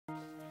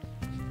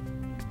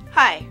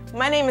Hi,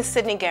 my name is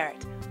Sydney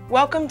Garrett.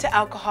 Welcome to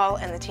Alcohol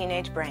and the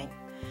Teenage Brain.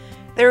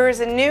 There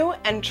is a new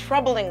and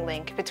troubling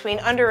link between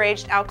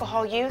underage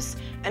alcohol use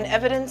and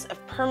evidence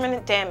of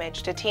permanent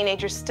damage to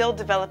teenagers' still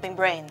developing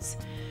brains.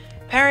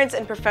 Parents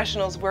and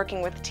professionals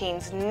working with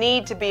teens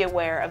need to be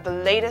aware of the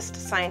latest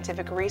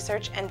scientific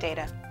research and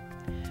data.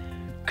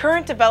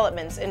 Current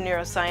developments in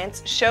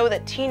neuroscience show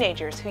that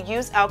teenagers who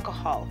use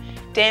alcohol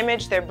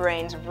damage their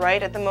brains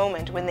right at the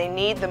moment when they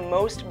need the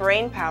most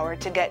brain power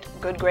to get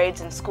good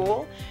grades in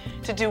school,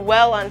 to do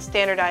well on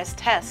standardized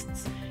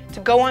tests,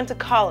 to go on to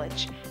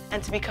college,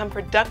 and to become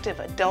productive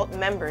adult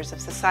members of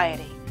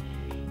society.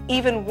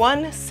 Even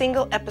one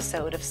single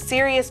episode of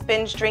serious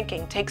binge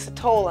drinking takes a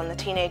toll on the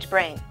teenage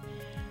brain.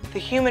 The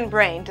human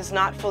brain does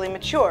not fully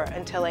mature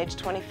until age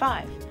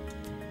 25.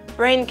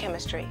 Brain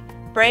chemistry,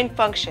 brain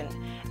function,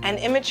 and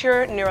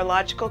immature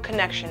neurological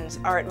connections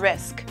are at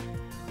risk.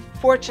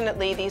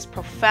 Fortunately, these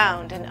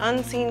profound and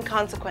unseen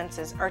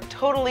consequences are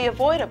totally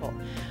avoidable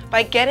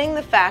by getting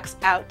the facts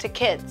out to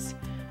kids.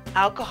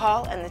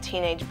 Alcohol and the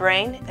teenage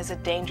brain is a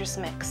dangerous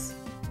mix.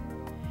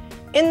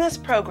 In this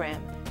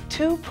program,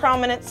 two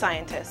prominent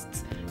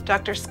scientists,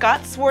 Dr.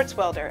 Scott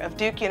Swartzwelder of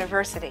Duke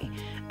University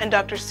and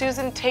Dr.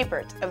 Susan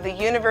Tapert of the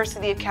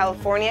University of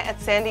California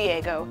at San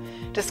Diego,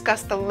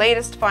 discuss the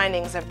latest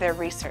findings of their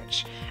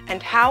research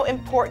and how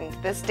important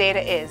this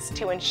data is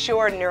to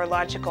ensure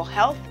neurological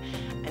health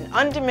and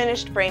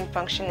undiminished brain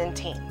function in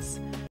teens.